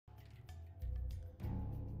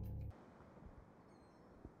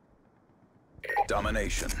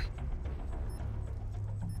Domination.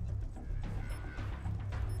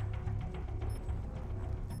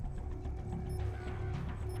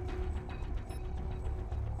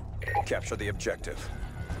 Capture the objective.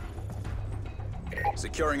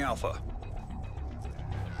 Securing Alpha.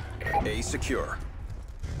 A secure.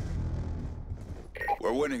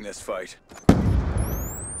 We're winning this fight.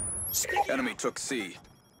 Enemy took C.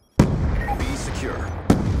 B secure.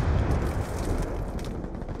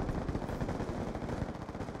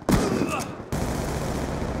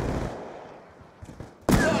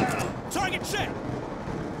 Target check!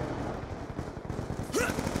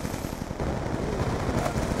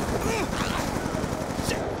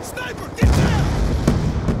 Sniper, get down!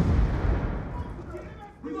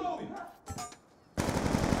 Reloading!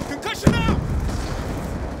 Concussion out!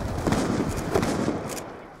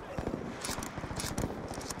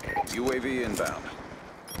 UAV inbound.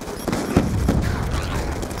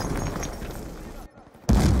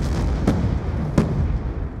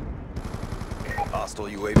 Hostile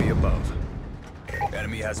UAV above.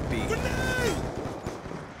 Enemy has B. Grenade!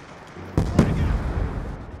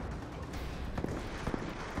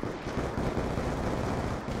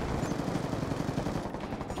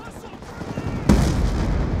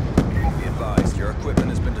 Be advised, your equipment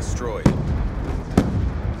has been destroyed.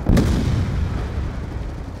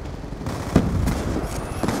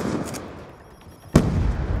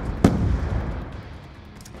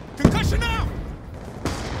 Concussion out!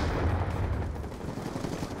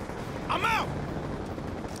 I'm out!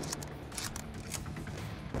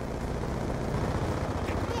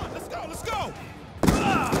 Come on, let's go, let's go!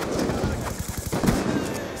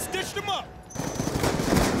 Stitched him up!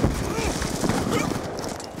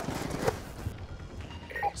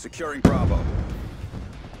 Securing Bravo.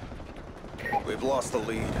 We've lost the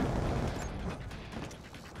lead.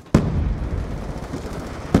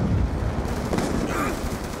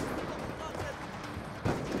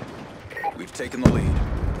 We've taken the lead.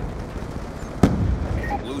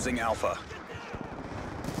 Losing Alpha.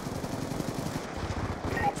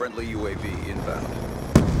 Friendly UAV inbound.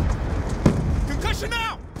 Concussion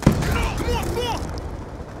out! Come on, come on!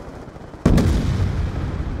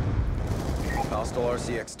 Hostile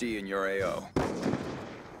RCXD in your AO.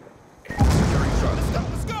 Securing Charlie. Let's go,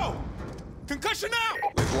 let's go! Concussion out!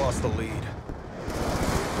 We've lost the lead.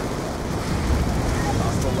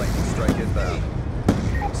 Hostile lightning strike inbound.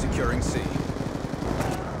 Securing C.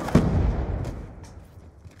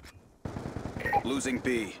 Losing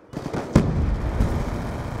B.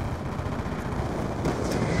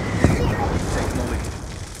 Taking the lead.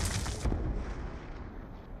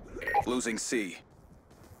 Losing C.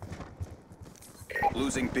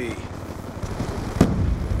 Losing B. Be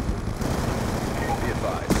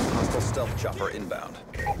advised, hostile stealth chopper inbound.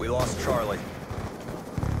 We lost Charlie.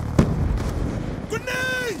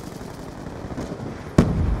 Grenade!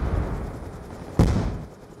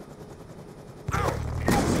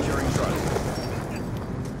 Securing Charlie.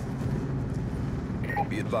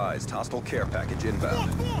 Be advised, hostile care package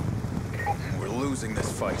inbound. Come on! We're losing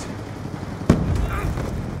this fight.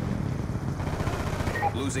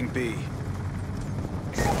 Losing B.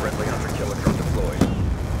 Friendly hunter-killer drone deployed.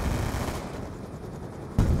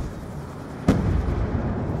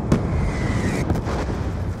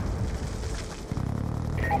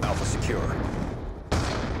 Alpha secure.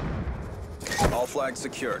 All flags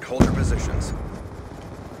secured. Hold your positions.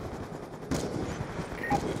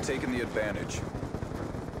 We've taken the advantage.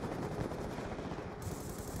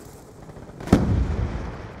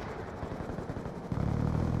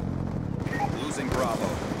 Losing Bravo.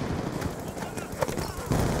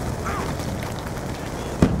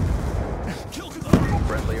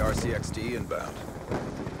 Friendly RCXD inbound.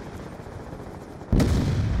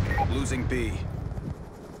 Losing B.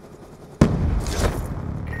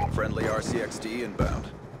 Friendly RCXD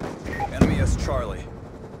inbound. Enemy has Charlie.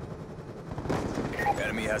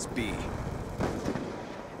 Enemy has B.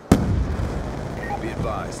 Be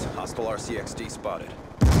advised, hostile RCXD spotted.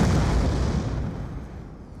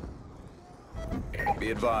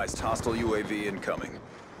 Be advised, hostile UAV incoming.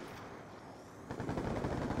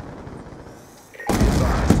 Be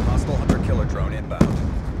advised, hostile hunter-killer drone inbound.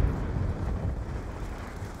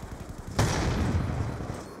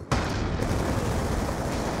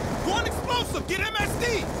 Going explosive! Get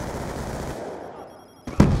MSD!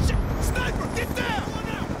 Shit! Sniper, get down!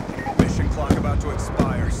 Mission clock about to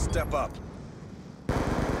expire. Step up.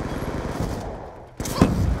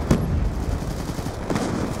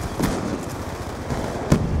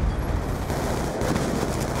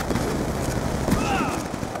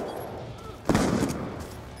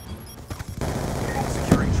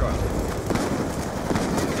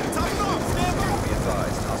 Top it off, Sniper!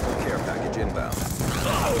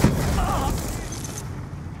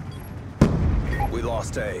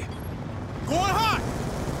 lost A. Going hot!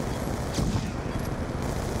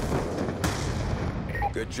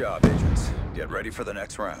 Good job, agents. Get ready for the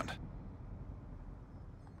next round.